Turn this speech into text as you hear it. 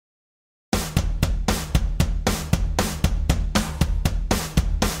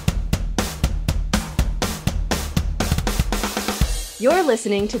You're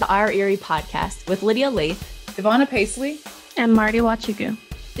listening to the Our Erie podcast with Lydia, Laythe, Davona Pacley, and Marty Nwachukwu.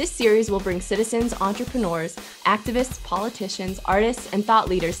 This series will bring citizens, entrepreneurs, activists, politicians, artists, and thought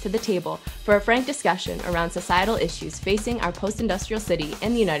leaders to the table for a frank discussion around societal issues facing our post-industrial city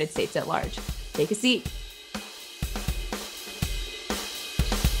and the United States at large. Take a seat.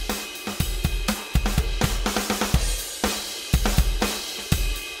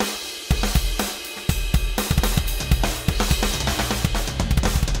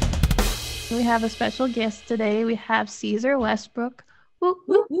 We have a special guest today. We have Ceasar Westbrook. Woo,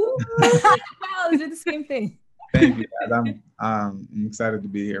 woo, woo. Wow, they did the same thing. Thank you, guys. I'm excited to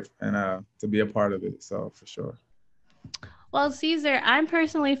be here and to be a part of it. So for sure. Well, Ceasar, I'm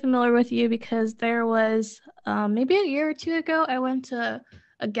personally familiar with you because there was maybe a year or two ago, I went to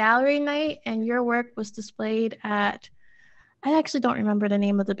a gallery night and your work was displayed at, I actually don't remember the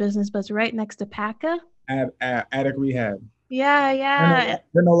name of the business, but it's right next to Pacley. Attic Rehab. Yeah.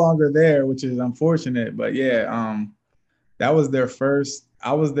 They're no longer there, which is unfortunate. But yeah, that was their first.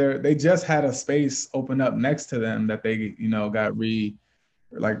 I was there. They just had a space open up next to them that they, got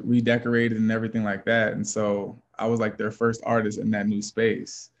redecorated and everything like that. And so I was like their first artist in that new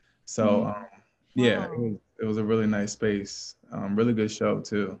space. So yeah, it was a really nice space. Really good show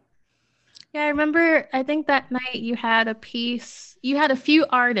too. Yeah, I remember, I think that night you had a piece, you had a few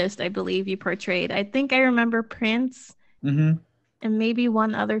artists, I believe you portrayed. I think I remember Prince. Mm-hmm. And maybe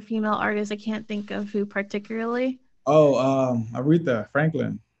one other female artist. I can't think of who particularly. Oh, Aretha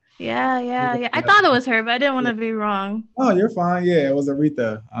Franklin. Yeah. I thought it was her, but I didn't want to be wrong. Oh, you're fine. Yeah, it was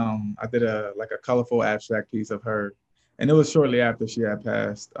Aretha. I did a colorful abstract piece of her, and it was shortly after she had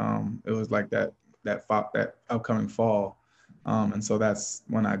passed. It was like that upcoming fall, and so that's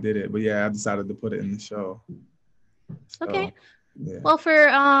when I did it. But yeah, I decided to put it in the show. So, okay. Yeah.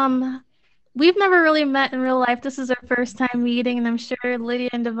 Well, we've never really met in real life. This is our first time meeting, and I'm sure Lydia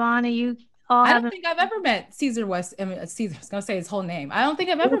and Davona, you all I don't think I've ever met Ceasar West. I mean, Ceasar, I was gonna say his whole name. I don't think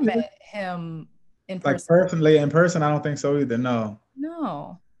I've ever met him in person. Like personally, in person, I don't think so either. No.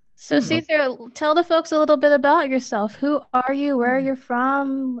 So Ceasar, tell the folks a little bit about yourself. Who are you? Where are you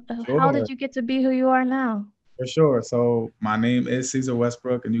from? Sure. How did you get to be who you are now? For sure. So my name is Ceasar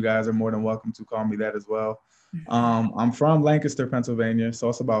Westbrook, and you guys are more than welcome to call me that as well. I'm from Lancaster, Pennsylvania, so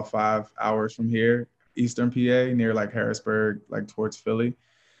it's about 5 hours from here, Eastern PA, near like Harrisburg, like towards Philly.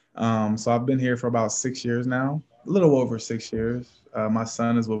 So I've been here for about 6 years now, a little over 6 years. My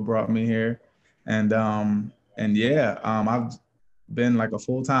son is what brought me here, and yeah, I've been like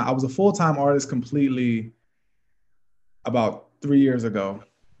I was a full-time artist completely about 3 years ago.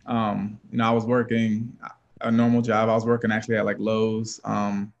 I was working a normal job. I was working actually at like Lowe's,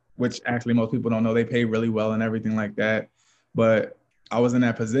 which actually most people don't know, they pay really well and everything like that. But I was in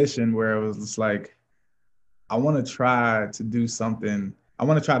that position where it was just like, I want to try to do something. I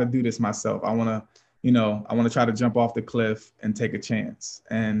want to try to do this myself. I want to try to jump off the cliff and take a chance.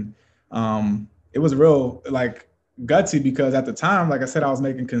 And it was real like gutsy because at the time, like I said, I was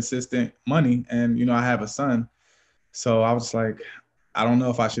making consistent money and, I have a son. So I was like, I don't know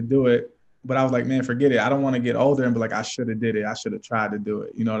if I should do it. But I was like, man, forget it. I don't want to get older and be like, I should have did it. I should have tried to do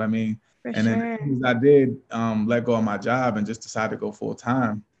it. You know what I mean? Then as soon as I did let go of my job and just decide to go full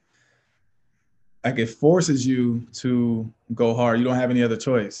time, like it forces you to go hard. You don't have any other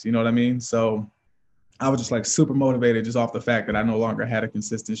choice. You know what I mean? So I was just like super motivated just off the fact that I no longer had a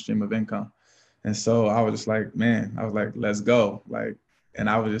consistent stream of income. And so I was just like, man, let's go. And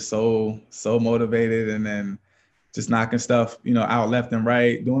I was just so motivated. And then just knocking stuff, out left and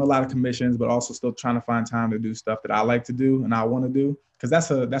right, doing a lot of commissions, but also still trying to find time to do stuff that I like to do and I want to do. Because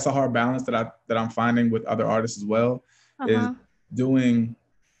that's a hard balance that I'm finding with other artists as well, is doing,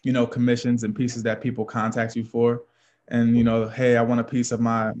 commissions and pieces that people contact you for. And, hey, I want a piece of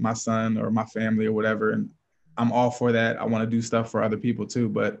my son or my family or whatever. And I'm all for that. I want to do stuff for other people too.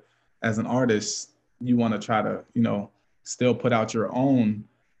 But as an artist, you want to try to, still put out your own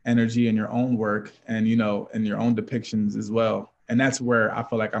energy in your own work and and your own depictions as well. And that's where I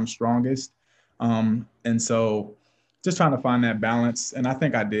feel like I'm strongest. And so just trying to find that balance, and I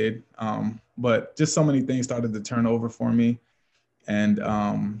think I did, but just so many things started to turn over for me. And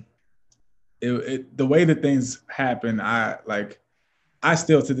the way that things happen, I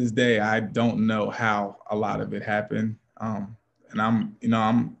still to this day I don't know how a lot of it happened. And I'm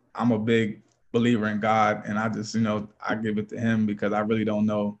a big believer in God, and I just, I give it to him because I really don't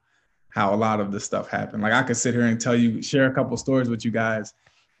know how a lot of this stuff happened. Like I could sit here and share a couple stories with you guys,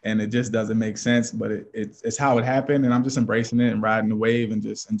 and it just doesn't make sense, but it's how it happened. And I'm just embracing it and riding the wave and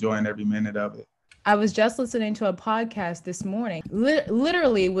just enjoying every minute of it. I was just listening to a podcast this morning.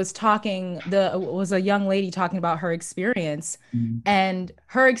 Literally was was a young lady talking about her experience, Mhm. and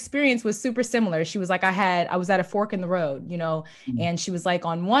her experience was super similar. She was like, I was at a fork in the road, Mhm. and she was like,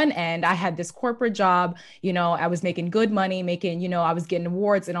 on one end, I had this corporate job, I was making good money, I was getting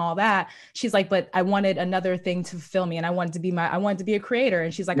awards and all that. She's like, but I wanted another thing to fulfill me, and I wanted to be a creator.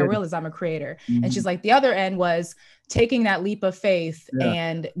 And she's like, I Yeah. realized I'm a creator. And she's Mhm. like, the other end was taking that leap of faith Yeah.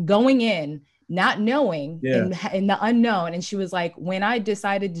 and going in not knowing Yeah. in the unknown. And she was like, when I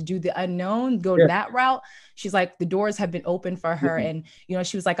decided to do the unknown, go Yeah. that route, she's like, the doors have been open for her. Yeah. And,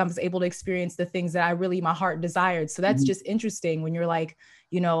 she was like, I was able to experience the things that my heart desired. So that's Mhm. just interesting when you're like,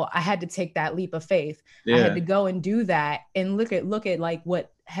 I had to take that leap of faith. I Yeah. had to go and do that and look at like what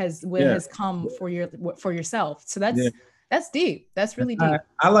has come for yourself. So Yeah. that's deep. That's really deep.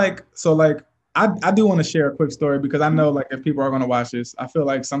 I do want to share a quick story because I know like if people are going to watch this, I feel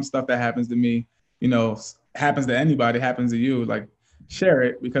like some stuff that happens to me, happens to anybody, happens to you, like share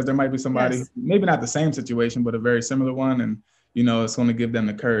it because there might be somebody, Yes. maybe not the same situation, but a very similar one. And, it's going to give them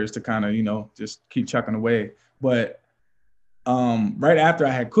the courage to kind of, just keep chucking away. But right after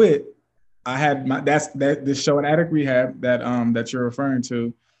I had quit, I had this show at Addict Rehab that you're referring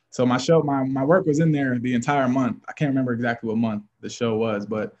to. So my work was in there the entire month. I can't remember exactly what month the show was,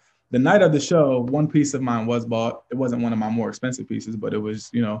 but the night of the show, one piece of mine was bought. It wasn't one of my more expensive pieces, but it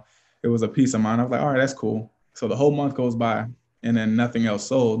was, it was a piece of mine. I was like, all right, that's cool. So the whole month goes by and then nothing else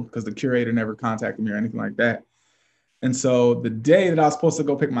sold because the curator never contacted me or anything like that. And so the day that I was supposed to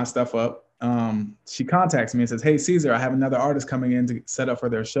go pick my stuff up, she contacts me and says, hey, Ceasar, I have another artist coming in to set up for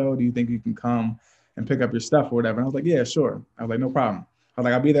their show. Do you think you can come and pick up your stuff or whatever? And I was like, yeah, sure. I was like, no problem. I was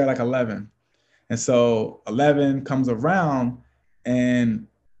like, I'll be there like 11. And so 11 comes around and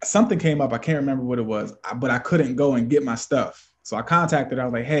something came up. I can't remember what it was, but I couldn't go and get my stuff. So I contacted her. I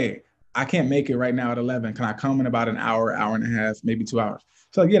was like, hey, I can't make it right now at 11. Can I come in about an hour, hour and a half, maybe 2 hours?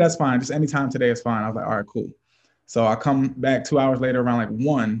 So yeah, that's fine. Just anytime today is fine. I was like, all right, cool. So I come back 2 hours later around like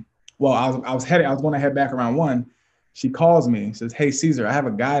 1. Well, I was going to head back around 1. She calls me, says, hey, Ceasar, I have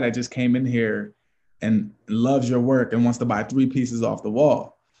a guy that just came in here and loves your work and wants to buy 3 pieces off the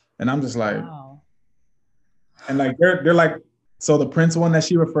wall. And I'm just like, Wow. and like they're like, so the Prince one that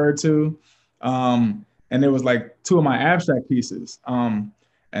she referred to, and there was like 2 of my abstract pieces.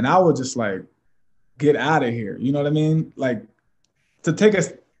 And I would just like get out of here. You know what I mean? Like to take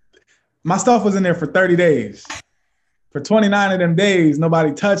us, my stuff was in there for 30 days. For 29 of them days,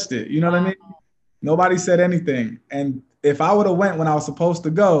 nobody touched it. You know what I mean? Nobody said anything. And if I would have went when I was supposed to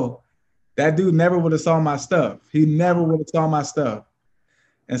go, that dude never would have saw my stuff. He never would have saw my stuff.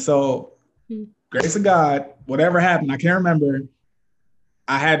 And so, grace of God, whatever happened, I can't remember.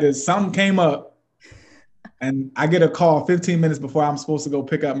 Something came up and I get a call 15 minutes before I'm supposed to go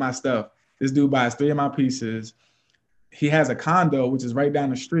pick up my stuff. This dude buys 3 of my pieces. He has a condo, which is right down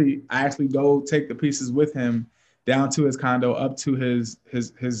the street. I actually go take the pieces with him down to his condo, up to his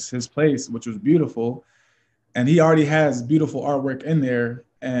place, which was beautiful. And he already has beautiful artwork in there.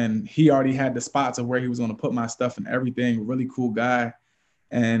 And he already had the spots of where he was going to put my stuff and everything. Really cool guy.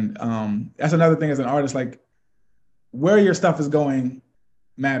 And that's another thing as an artist, like where your stuff is going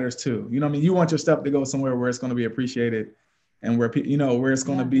matters too. You know what I mean? You want your stuff to go somewhere where it's going to be appreciated and where, where it's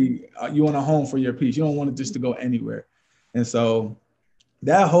going to be, you want a home for your piece. You don't want it just to go anywhere. And so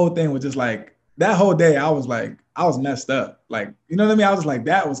that whole thing was just like, that whole day, I was messed up. Like, you know what I mean? I was like,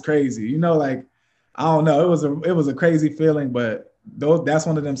 that was crazy. Like, I don't know. It was a crazy feeling, but that's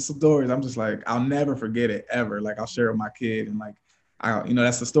one of them stories. I'm just like, I'll never forget it ever. Like I'll share it with my kid. And like,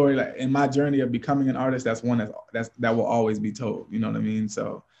 that's the story, like in my journey of becoming an artist, that's one that will always be told, you know what I mean?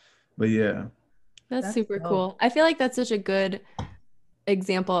 So, but yeah. That's super cool. I feel like that's such a good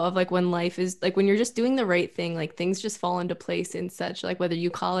example of like when life is like when you're just doing the right thing, like things just fall into place in such like whether you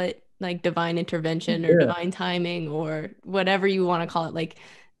call it like divine intervention or divine timing or whatever you want to call it, like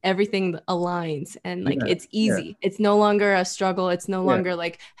everything aligns and like it's easy. It's no longer a struggle. It's no longer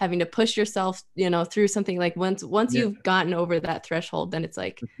like having to push yourself, through something. Like once you've gotten over that threshold, then it's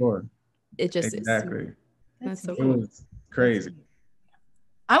like it just exactly is. That's so it cool. was crazy.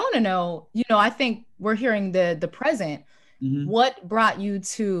 I want to know, I think we're hearing the present. Mm-hmm. What brought you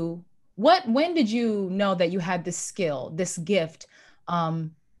to when did you know that you had this skill, this gift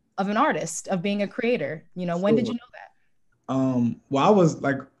of an artist, of being a creator? When did you know that? Well, I was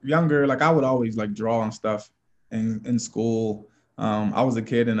like younger, like I would always like draw and stuff in school. I was a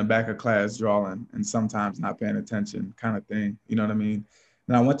kid in the back of class drawing and sometimes not paying attention kind of thing. You know what I mean?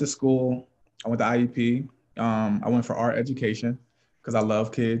 Then I went to school, I went to IEP. I went for art education because I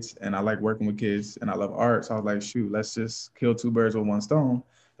love kids and I like working with kids and I love art. So I was like, shoot, let's just kill 2 birds with 1 stone.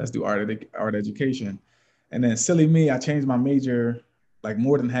 let's do art education. And then silly me, I changed my major like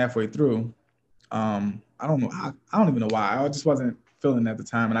more than halfway through. I don't know. I don't even know why. I just wasn't feeling it at the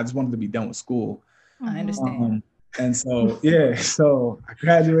time, and I just wanted to be done with school. I understand. And so, yeah, so I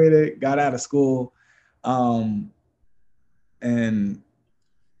graduated, got out of school, and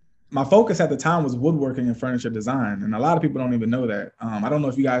my focus at the time was woodworking and furniture design. And a lot of people don't even know that. I don't know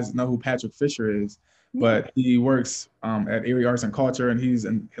if you guys know who Patrick Fisher is, but he works at Erie Arts and Culture, and he's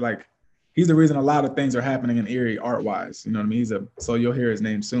the reason a lot of things are happening in Erie art-wise. You know what I mean? So you'll hear his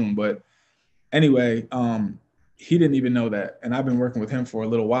name soon. But anyway, he didn't even know that. And I've been working with him for a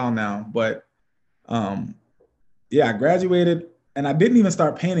little while now. But yeah, I graduated, and I didn't even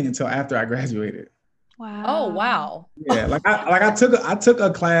start painting until after I graduated. Wow. Oh, wow. Yeah, I took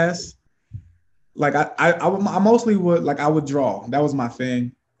a class. Like I mostly would, like, I would draw. That was my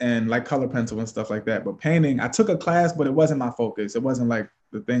thing, and like color pencil and stuff like that. But painting, I took a class, but it wasn't my focus. It wasn't like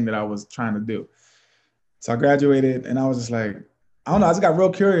the thing that I was trying to do. So I graduated, and I was just like, I don't know. I just got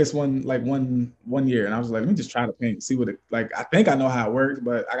real curious one year, and I was like, let me just try to paint, see what it like. I think I know how it works,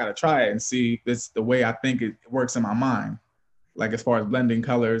 but I gotta try it and see if it's the way I think it works in my mind. Like as far as blending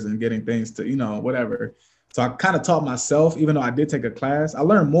colors and getting things to, whatever. So I kind of taught myself, even though I did take a class. I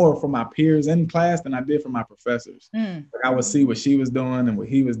learned more from my peers in class than I did from my professors. Like I would see what she was doing and what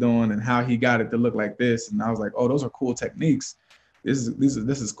he was doing and how he got it to look like this. And I was like, oh, those are cool techniques. This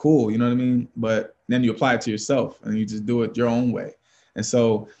is cool, you know what I mean? But then you apply it to yourself and you just do it your own way. And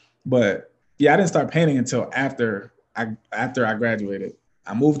so, but yeah, I didn't start painting until after I graduated.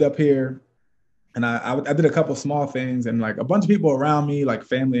 I moved up here. And I did a couple small things, and like a bunch of people around me, like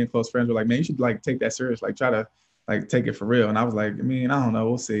family and close friends, were like, man, you should like take that serious, like try to like take it for real. And I was like, I mean, I don't know,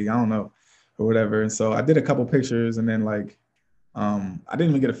 we'll see, I don't know, or whatever. And so I did a couple pictures, and then like, I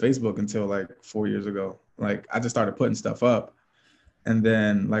didn't even get a Facebook until like 4 years ago. Like I just started putting stuff up, and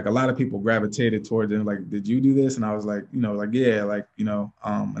then like a lot of people gravitated towards it, like, did you do this? And I was like, like, yeah, like,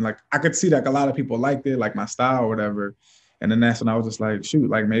 and like I could see like a lot of people liked it, like my style or whatever. And then that's when I was just like, shoot,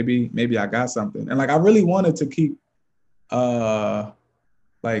 like maybe I got something. And like I really wanted to keep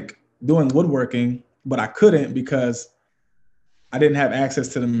like doing woodworking, but I couldn't because I didn't have access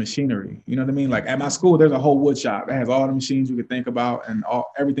to the machinery. You know what I mean? Like at my school, there's a whole wood shop. It has all the machines you could think about and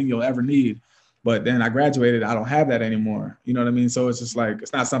everything you'll ever need. But then I graduated, I don't have that anymore. You know what I mean? So it's just like,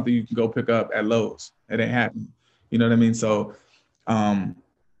 it's not something you can go pick up at Lowe's. It ain't happening. You know what I mean? So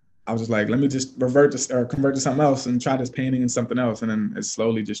I was just like, let me just convert to something else and try this painting and something else. And then it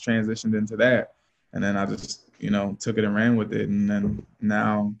slowly just transitioned into that. And then I just, took it and ran with it. And then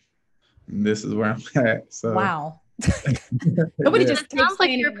now this is where I'm at. So wow. Nobody just it sounds like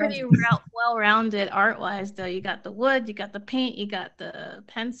you're pretty well-rounded art-wise, though. You got the wood, you got the paint, you got the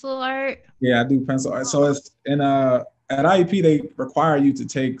pencil art. Yeah, I do pencil art. So it's at IEP, they require you to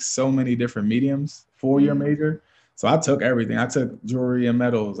take so many different mediums for your major. So I took everything. I took jewelry and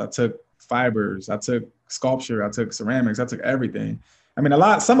metals. I took fibers. I took sculpture. I took ceramics. I took everything. I mean,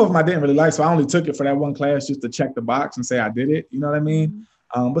 some of them I didn't really like. So I only took it for that one class just to check the box and say I did it. You know what I mean?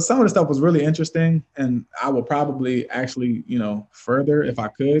 But some of the stuff was really interesting, and I would probably actually, further if I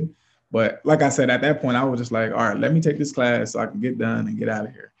could. But like I said, at that point, I was just like, all right, let me take this class so I can get done and get out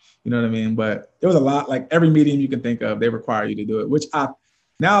of here. You know what I mean? But there was a lot, like every medium you can think of, they require you to do it, which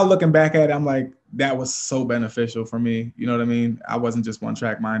now looking back at it, I'm like, that was so beneficial for me. You know what I mean? I wasn't just one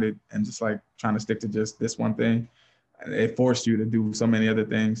track minded and just like trying to stick to just this one thing. It forced you to do so many other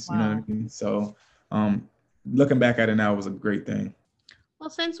things. Wow. You know what I mean? So looking back at it now was a great thing. Well,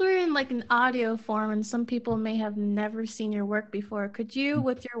 since we're in like an audio form and some people may have never seen your work before, could you,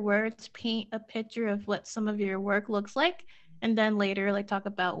 with your words, paint a picture of what some of your work looks like? And then later, like talk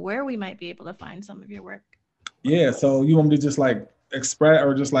about where we might be able to find some of your work. Yeah. So you want me to just like express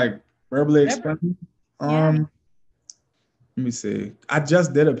or just like verbally express? Yeah. Let me see. I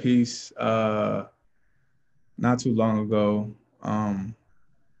just did a piece not too long ago.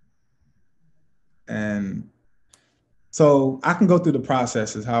 And so I can go through the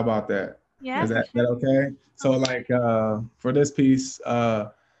processes. How about that? Yeah. Is that okay? So like for this piece,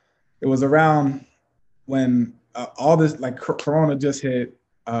 it was around when all this like Corona just hit.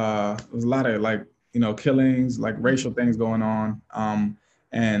 There was a lot of like, killings, like racial things going on.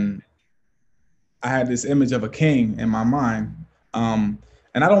 And I had this image of a king in my mind. And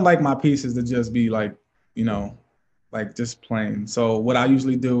I don't like my pieces to just be like, like just plain. So what I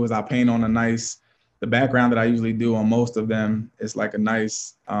usually do is I paint on the background that I usually do on most of them is like a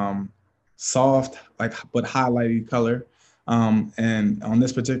nice, soft, like, but highlighted color. And on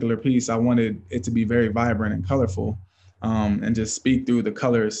this particular piece, I wanted it to be very vibrant and colorful, and just speak through the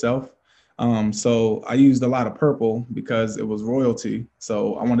color itself. So I used a lot of purple because it was royalty.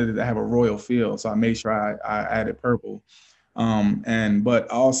 So I wanted it to have a royal feel. So I made sure I added purple.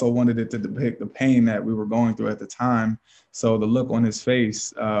 But I also wanted it to depict the pain that we were going through at the time. So the look on his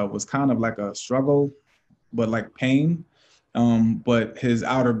face was kind of like a struggle, but like pain. But his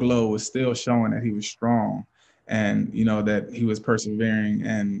outer glow was still showing that he was strong and, that he was persevering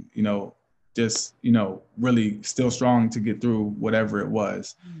and, just, really still strong to get through whatever it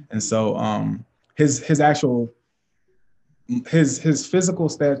was. And so his actual, his physical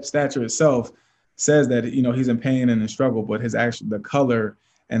stature itself says that, he's in pain and in struggle, but the color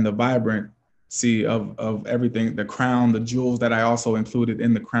and the vibrancy of everything, the crown, the jewels that I also included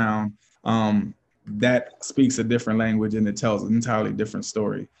in the crown, that speaks a different language and it tells an entirely different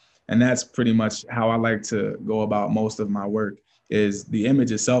story. And that's pretty much how I like to go about most of my work. Is the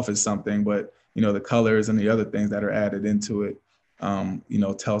image itself is something, but the colors and the other things that are added into it,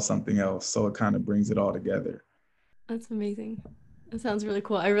 tell something else. So it kind of brings it all together. That's amazing. That sounds really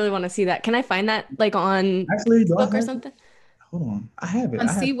cool. I really want to see that. Can I find that like on Actually, Facebook or something? Hold on, I have it. On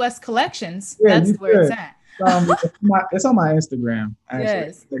C West Collections. Yeah, that's where it's at. It's on my Instagram. Actually.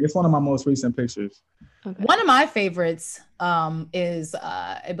 Yes. Like, it's one of my most recent pictures. Okay. One of my favorites is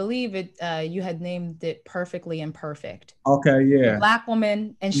I believe it you had named it Perfectly Imperfect. Okay, yeah. A Black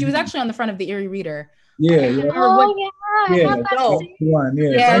woman, and she was actually on the front of the Erie Reader. Yeah.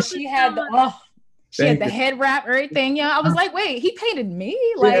 She had she had the head wrap, everything. Yeah, I was like, wait, he painted me?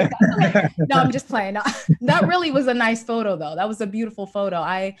 Like, no, I'm just playing. No, that really was a nice photo, though. That was a beautiful photo.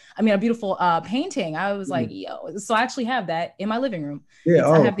 I mean, a beautiful painting. I was like, yo. So I actually have that in my living room. Yeah,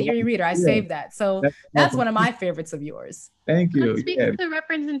 I have the Erie Reader. I saved that. So that's one of my favorites of yours. Thank you. Speaking of the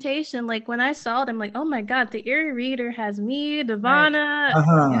representation, like when I saw it, I'm like, oh my God, the Erie Reader has me, Davona.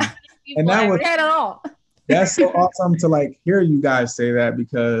 And that was at all. That's so awesome to like hear you guys say that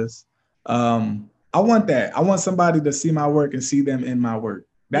because I want that. I want somebody to see my work and see them in my work.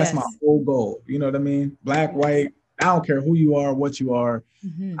 That's my whole goal. You know what I mean? Black, white, I don't care who you are, what you are.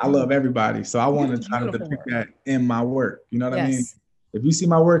 I love everybody. So I want to try to depict that in my work. You know what I mean? If you see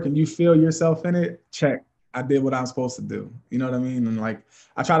my work and you feel yourself in it, check. I did what I'm supposed to do. You know what I mean? And like,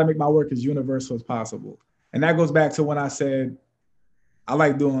 I try to make my work as universal as possible. And that goes back to when I said, I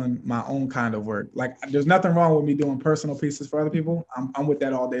like doing my own kind of work. Like, there's nothing wrong with me doing personal pieces for other people. I'm with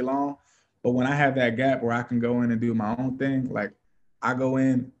that all day long. But when I have that gap where I can go in and do my own thing, like I go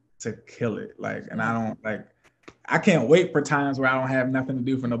in to kill it. Like, and I can't wait for times where I don't have nothing to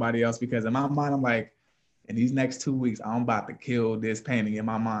do for nobody else because in my mind, I'm like, in these next 2 weeks, I'm about to kill this painting in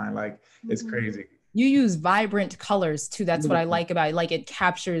my mind. Like, it's crazy. You use vibrant colors too. That's what I like about it. Like it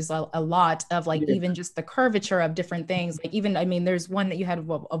captures a lot of like even just the curvature of different things. Like even, I mean, there's one that you had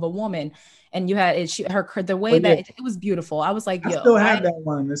of a woman and you had the way that it was beautiful. I was like, I still have that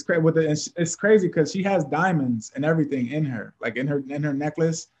one. It's crazy it's crazy because she has diamonds and everything in her, like in her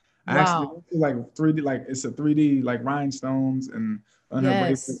necklace. I actually like 3D, like it's a 3D like rhinestones and on her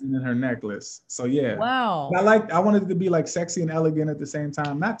bracelet and in her necklace. So yeah. Wow. I wanted it to be like sexy and elegant at the same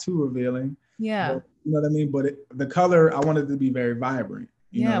time, not too revealing. Yeah. But, you know what I mean? But the color, I wanted it to be very vibrant.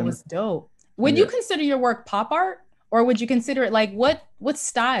 It was dope. Would you consider your work pop art or would you consider it like what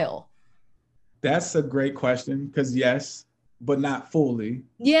style? That's a great question because yes, but not fully.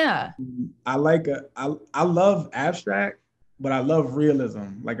 Yeah. I love abstract, but I love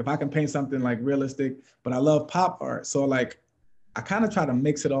realism. Like if I can paint something like realistic, but I love pop art. So like, I kind of try to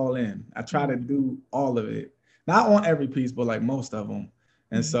mix it all in. I try to do all of it. Not on every piece, but like most of them.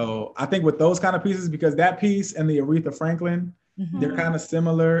 And so I think with those kind of pieces, because that piece and the Aretha Franklin, they're kind of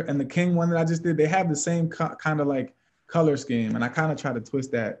similar. And the King one that I just did, they have the same kind of like color scheme. And I kind of try to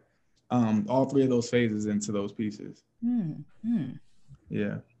twist that, all three of those phases into those pieces.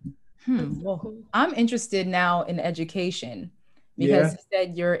 Yeah. Well, I'm interested now in education because you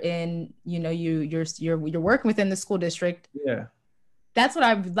said you're in, you're working within the school district. Yeah. That's what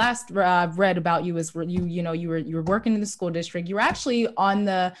I've last read about you is you were working in the school district. You were actually on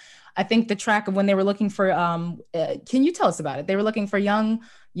the track of when they were looking for, can you tell us about it? They were looking for young,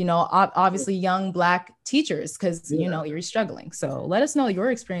 obviously young Black teachers because, you're struggling. So let us know your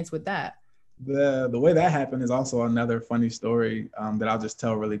experience with that. The way that happened is also another funny story that I'll just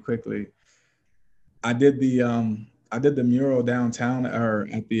tell really quickly. I did the mural downtown or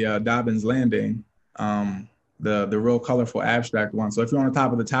at the Dobbins Landing. The real colorful abstract one. So if you're on the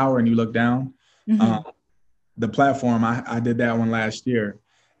top of the tower and you look down, the platform, I did that one last year.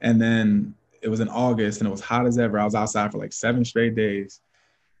 And then it was in August and it was hot as ever. I was outside for like 7 straight days.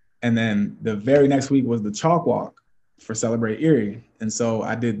 And then the very next week was the chalk walk for Celebrate Erie. And so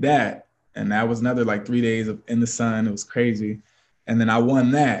I did that. And that was another like 3 days in the sun. It was crazy. And then I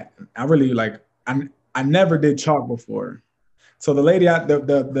won that. I really I never did chalk before. So the lady,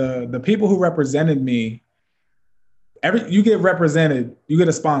 the people who represented me, you get represented, you get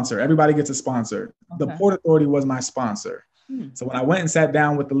a sponsor. Everybody gets a sponsor. Okay. The Port Authority was my sponsor. So when I went and sat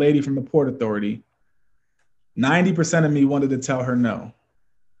down with the lady from the Port Authority, 90% of me wanted to tell her no,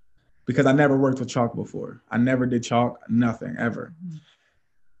 because I never worked with chalk before. I never did chalk, nothing, ever.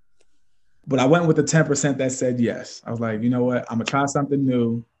 But I went with the 10% that said yes. I was like, you know what? I'm gonna try something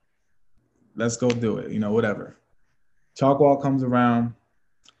new. Let's go do it, whatever. Chalk wall comes around,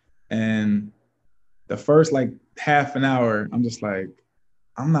 and the first half an hour, I'm just like,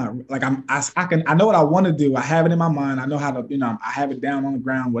 I'm not I know what I want to do. I have it in my mind. I know how to, I have it down on the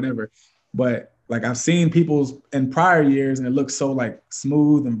ground, whatever. But I've seen people's in prior years, and it looks so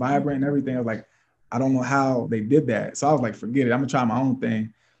smooth and vibrant and everything. I was like, I don't know how they did that. So I was like, forget it. I'm gonna try my own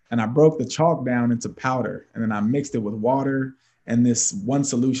thing. And I broke the chalk down into powder, and then I mixed it with water and this one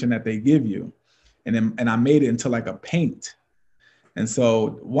solution that they give you. And I made it into a paint. And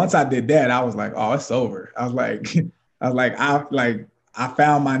so once I did that, I was like, oh, it's over. I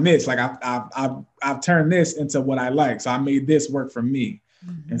found my niche. I've turned this into what I like. So I made this work for me.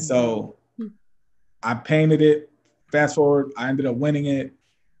 Mm-hmm. And so I painted it. Fast forward, I ended up winning it.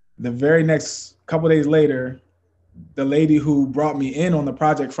 The very next couple of days later, the lady who brought me in on the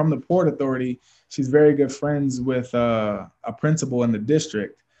project from the Port Authority, she's very good friends with a principal in the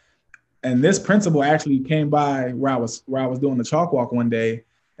district. And this principal actually came by where I was doing the chalk walk one day.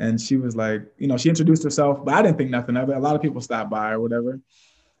 And she was like, she introduced herself, but I didn't think nothing of it. A lot of people stopped by or whatever.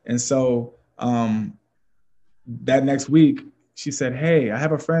 And so that next week, she said, hey, I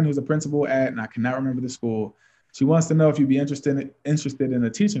have a friend who's a principal at, and I cannot remember the school. She wants to know if you'd be interested in a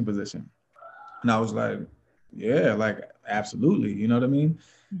teaching position. And I was like, yeah, absolutely. You know what I mean?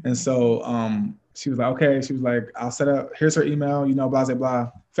 Mm-hmm. And so she was like, okay. She was like, I'll set up, here's her email, blah, blah,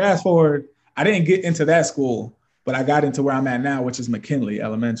 blah. Fast forward, I didn't get into that school, but I got into where I'm at now, which is McKinley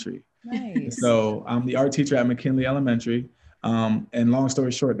Elementary. Nice. So I'm the art teacher at McKinley Elementary. And long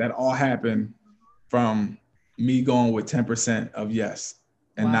story short, that all happened from me going with 10% of yes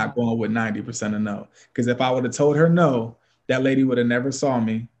and not going with 90% of no. Because if I would have told her no, that lady would have never saw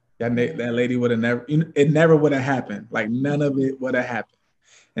me. That lady would have never, it never would have happened. None of it would have happened.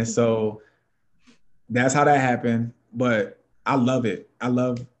 And so that's how that happened. But I love it. I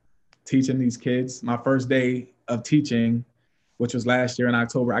love teaching these kids. My first day of teaching, which was last year in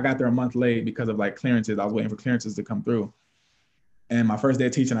October, I got there a month late because of clearances. I was waiting for clearances to come through. And my first day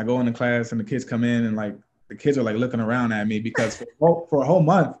of teaching, I go into class and the kids come in, and the kids are looking around at me because for a whole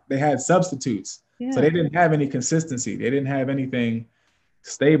month they had substitutes. Yeah. So they didn't have any consistency. They didn't have anything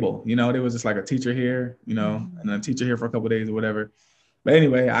stable. There was just a teacher here, and a teacher here for a couple of days or whatever. But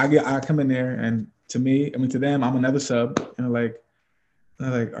anyway, I come in there, and to them, I'm another sub, and they're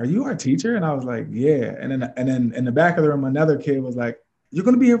like, are you our teacher? And I was like, yeah. And then in the back of the room, another kid was like, you're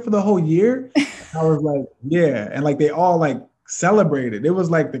going to be here for the whole year? And I was like, yeah. And they all celebrated. It was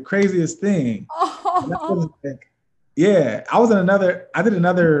the craziest thing. Oh. Yeah. I did another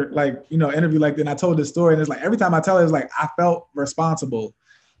interview that, and I told this story, and it's every time I tell it, it's I felt responsible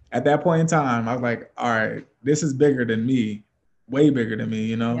at that point in time. I was like, all right, this is bigger than me, way bigger than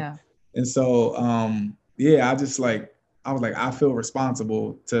me, Yeah. And so, I just I was like, I feel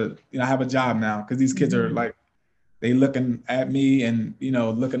responsible to, I have a job now, because these kids mm-hmm. are they looking at me and,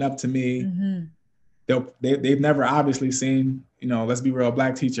 looking up to me. Mm-hmm. They've never obviously seen, let's be real, a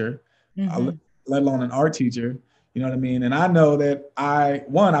Black teacher, mm-hmm. Let alone an art teacher, you know what I mean? And I know that I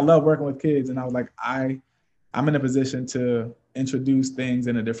love working with kids, and I was like, I'm in a position to introduce things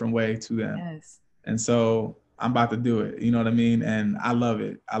in a different way to them. Yes. And so I'm about to do it, you know what I mean? And I love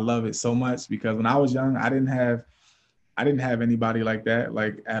it. I love it so much, because when I was young, I didn't have anybody like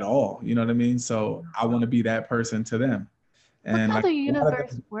that, at all. You know what I mean? So I want to be that person to them. And look how the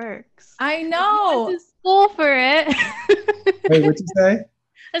universe works. I know. You went to school for it. Wait, what'd you say?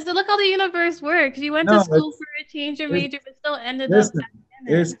 I said, look how the universe works. You went to school for a change your major, but still ended up.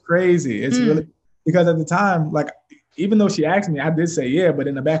 It's crazy. It's really, because at the time, even though she asked me, I did say yeah, but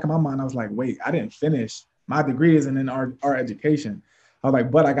in the back of my mind, I was like, wait, I didn't finish. My degree isn't in art education. I was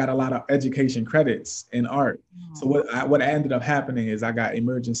like, but I got a lot of education credits in art. So what ended up happening is I got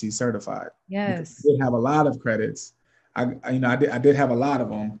emergency certified. Yes. I did have a lot of credits. I did have a lot of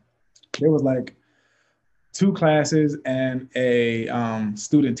them. There was 2 classes and a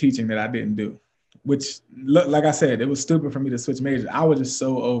student teaching that I didn't do, which, like I said, it was stupid for me to switch majors. I was just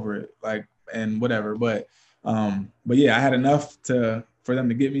so over it, and whatever. But yeah, I had enough for them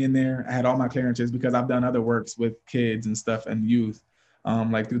to get me in there. I had all my clearances because I've done other works with kids and stuff and youth.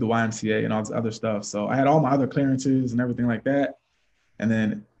 Through the YMCA and all this other stuff. So I had all my other clearances and everything like that. And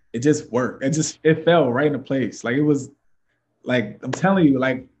then it just worked. It fell right into place. Like, it was like, I'm telling you,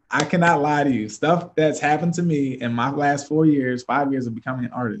 like, I cannot lie to you. Stuff that's happened to me in my last 5 years of becoming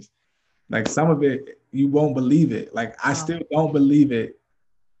an artist. Like, some of it, you won't believe it. Like, I still don't believe it.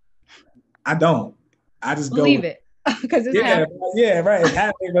 I don't. I just believe it because it's happening. Yeah, right. It's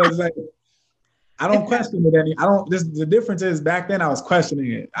happening, but it's like, I don't question it any. The difference is back then I was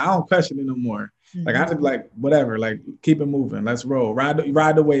questioning it. I don't question it no more. Like, I just like, whatever, like, keep it moving. Let's roll. Ride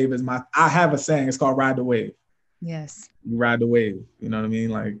the wave is I have a saying. It's called ride the wave. Yes. You ride the wave. You know what I mean?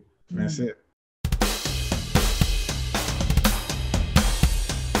 Like, that's it.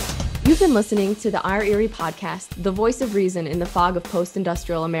 You've been listening to the Our Erie podcast, the voice of reason in the fog of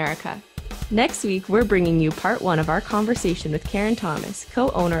post-industrial America. Next week, we're bringing you part 1 of our conversation with Karen Thomas,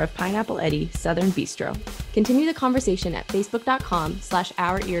 co-owner of Pineapple Eddie Southern Bistro. Continue the conversation at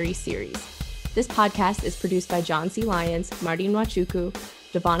facebook.com/Our Erie series. This podcast is produced by John C. Lyons, Marty Nwachukwu,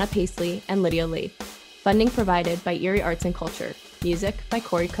 Davona Pacley, and Lydia Laythe. Funding provided by Erie Arts and Culture. Music by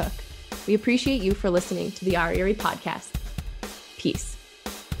Corey Cook. We appreciate you for listening to the Our Erie podcast. Peace.